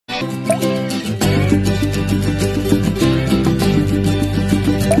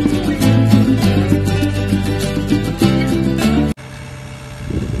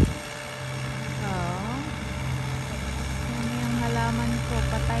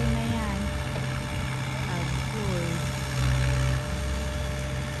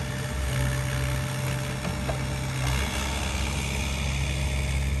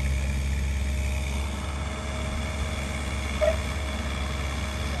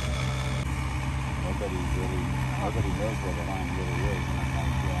Nobody knows where the line really is, and I'm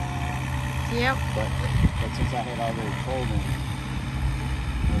like, yeah. Yep. But since I had already told him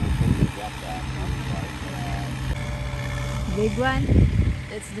where we could get that, I was like, big one.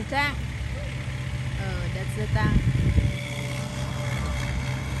 That's the tank. Oh, that's the tank.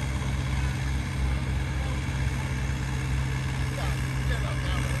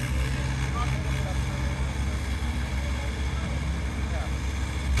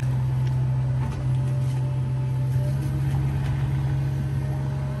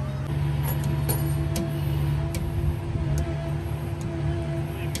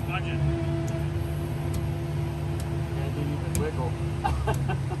 wiggle.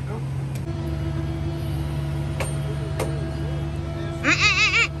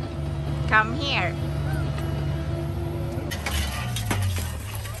 Come here.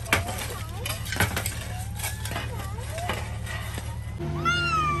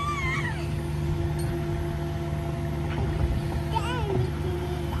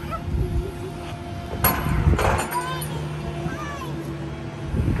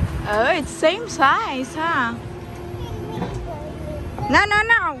 Oh, it's same size, huh? No, no,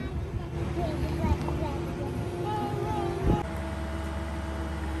 no.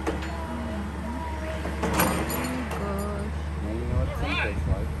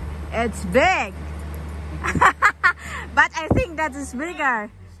 It's big. But I think that is bigger.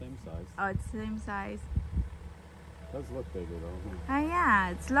 Same size. Oh, it's same size. Does look bigger though. Ah, yeah,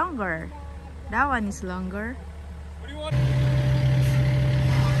 it's longer. That one is longer. What do you want?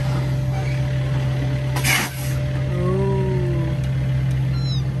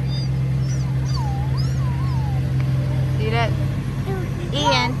 See that?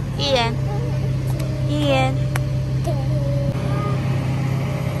 Ian, Ian, Ian.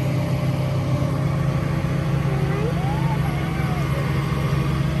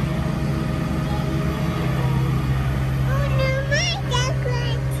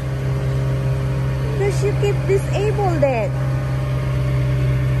 Because you keep disabled it.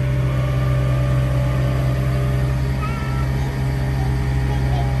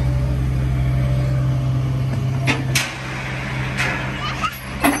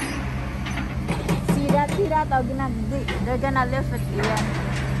 See that? They're gonna lift it again.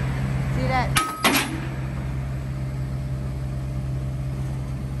 See that?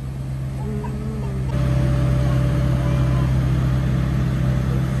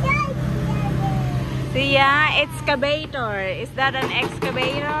 See ya, excavator. Is that an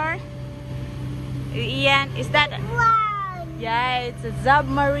excavator? Ian, is that? Wow. Yeah, it's a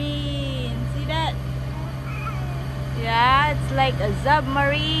submarine. See that? Yeah, it's like a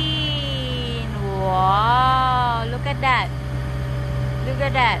submarine. Wow, look at that. Look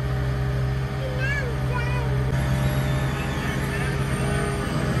at that.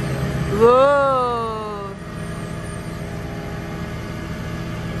 Whoa.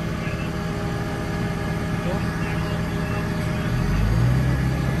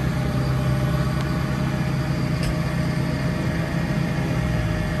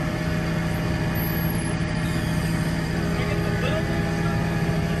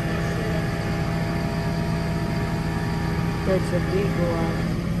 That's a big one.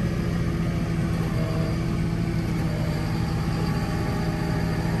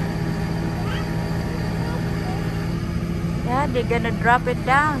 Yeah, they're gonna drop it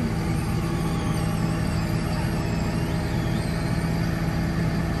down.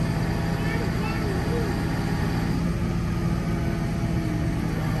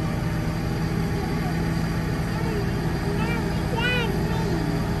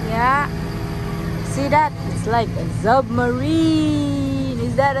 Yeah. See that? It's like a submarine.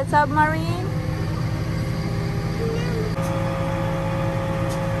 Is that a submarine?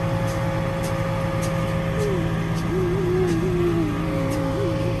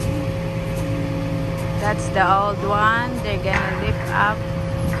 That's the old one. They're gonna lift up.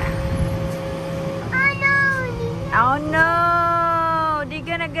 Oh no! Oh no! They're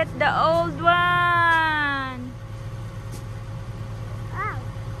gonna get the old one.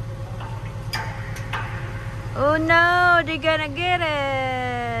 Oh no, they're gonna get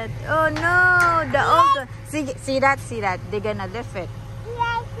it. Oh no, the old one. See that, see that. They're gonna lift it.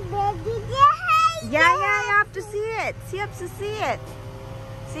 Yes, baby. Yeah, you have to see it. You have to see it.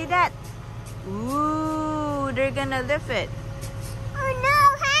 See that? Ooh, they're gonna lift it. Oh no,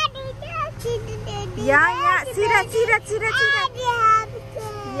 Yeah. See that.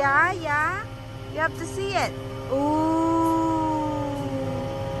 Yeah. You have to see it. Ooh.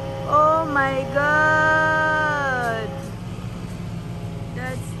 Oh my God.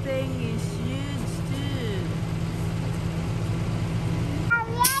 That thing is huge too.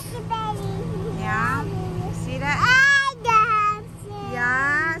 Yeah. See that?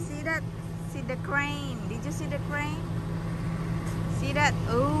 Yeah. See that? See the crane. Did you see the crane? See that?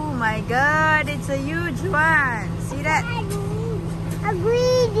 Oh my God. It's a huge one. See that?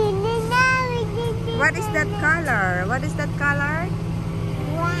 What is that color? What is that color?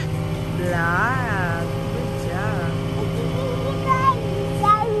 Black. Good job.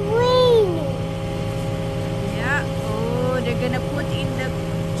 Yeah. Oh, they're gonna put in the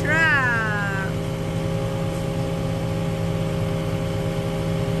truck.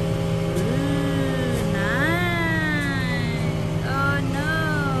 Ooh, nice. Oh no.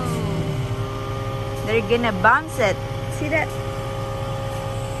 They're gonna bounce it. See that?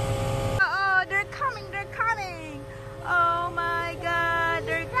 Oh, they're coming. Oh my God,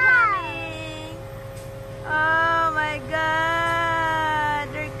 they're coming. Oh my God,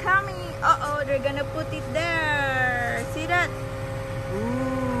 they're coming. Uh-oh, they're gonna put it there. See that?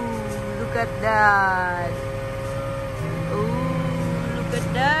 Ooh, look at that. Ooh, look at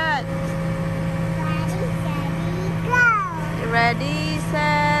that. Ready,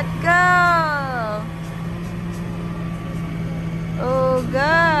 set, go. Oh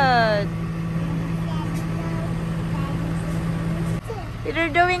God. They're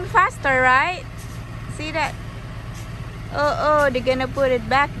doing faster, right? See that? Oh, they're gonna put it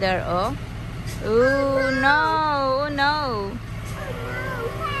back there. Oh no.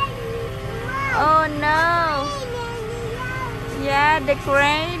 Oh no. Yeah, the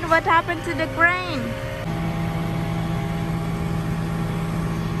crane. What happened to the crane?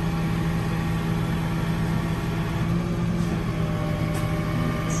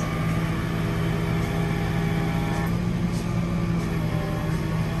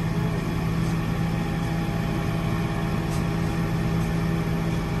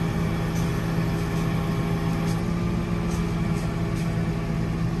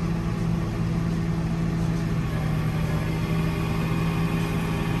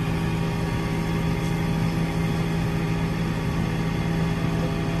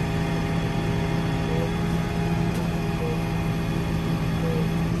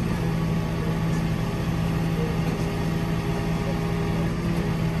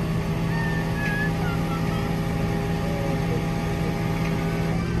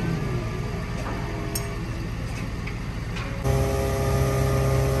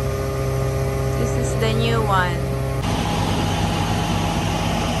 The new one.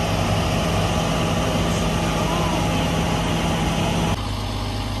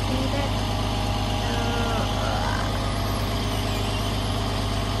 See that?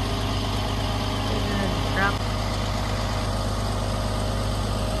 Drop.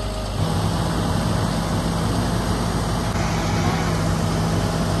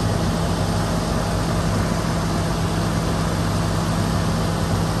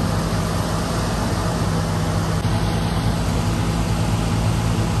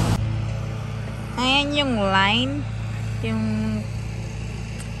 Ayan yung line, yung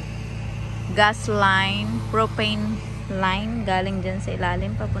gas line, propane line, galing dyan sa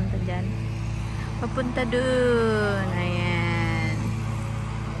ilalim, papunta dyan. Papunta dun. Ayan.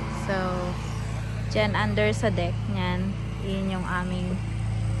 So, dyan under sa deck nyan, yun yung aming,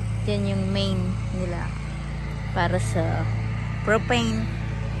 dyan yung main nila para sa propane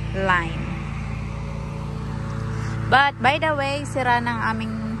line. But, by the way, sira ng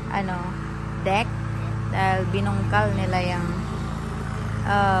aming, deck dahil binungkal nila yung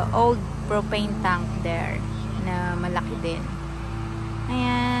old propane tank there na malaki din.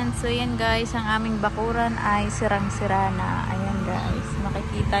 Ayan, so yan guys, ang aming bakuran ay sirang-sira na. Ayan guys,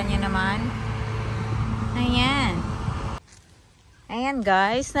 makikita nyo naman. Ayan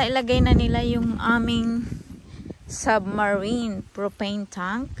guys, nailagay na nila yung aming submarine propane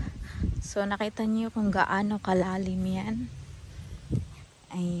tank. So nakita nyo kung gaano kalalim yan.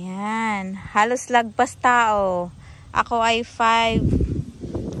 Ayan. Halos lagpas tao. Ako ay 5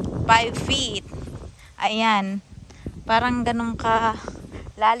 feet. Ayan. Parang ganun ka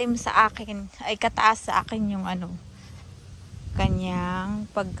lalim sa akin. Ay kataas sa akin yung kanyang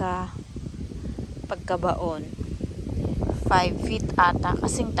pagkabaon. 5 feet ata.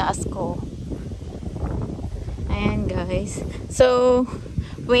 Kasing taas ko. Ayan guys. So,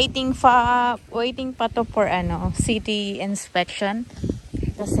 waiting pa to for city inspection.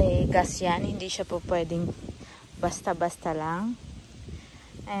 Kasi gas yan, hindi siya po pwedeng basta-basta lang.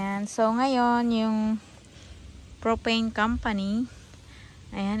 And so ngayon, yung propane company,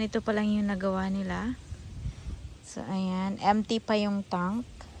 ayan, ito pa lang yung nagawa nila. So ayan, empty pa yung tank.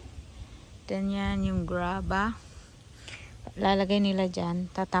 Then yan yung graba. Lalagay nila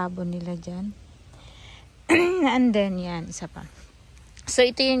dyan, tatabon nila dyan. And then yan, isa pa. So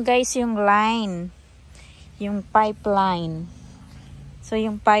ito yun guys, yung line, yung pipeline. So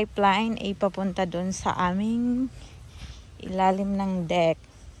yung pipeline ay papunta dun sa aming ilalim ng deck.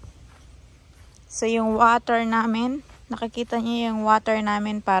 So yung water namin, nakikita niyo yung water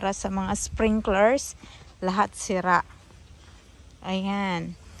namin para sa mga sprinklers, lahat sira.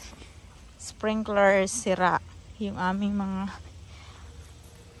 Ayan. Sprinklers sira. Yung aming mga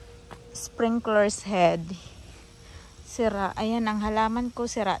sprinklers head sira. Ayan, ang halaman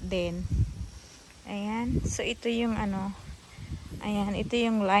ko sira din. Ayan. So ito yung ayan, ito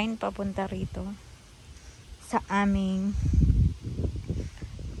yung line papunta rito sa aming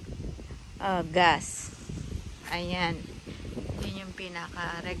gas. Ayan. Yun yung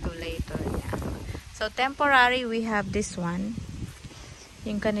pinaka-regulator niya. So temporary, we have this one.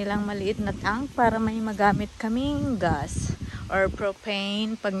 Yung kanilang maliit na tank para may magamit kaming gas or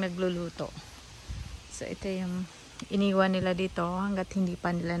propane pag nagluluto. So ito yung iniwan nila dito hanggat hindi pa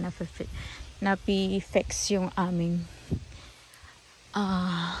nila napi-fix yung aming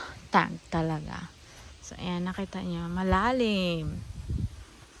tank talaga. So ayan, nakita nyo, malalim.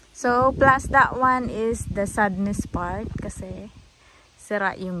 So plus that one is the sadness part kasi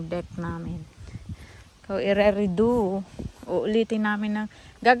sira yung deck namin. So i-redo, uulitin namin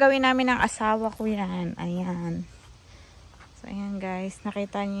gagawin namin ng asawa ko yan. Ayan. So ayan guys,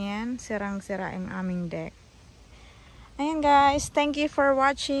 nakita nyo yan, sirang-sira yung aming deck. Ayan guys, thank you for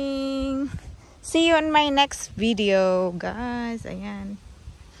watching. See you in my next video, guys. Ayan.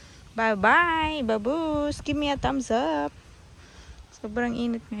 Bye-bye. Babus. Give me a thumbs up. Sobrang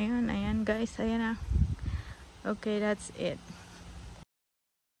init ngayon. Ayan guys, ayan na. Okay, that's it.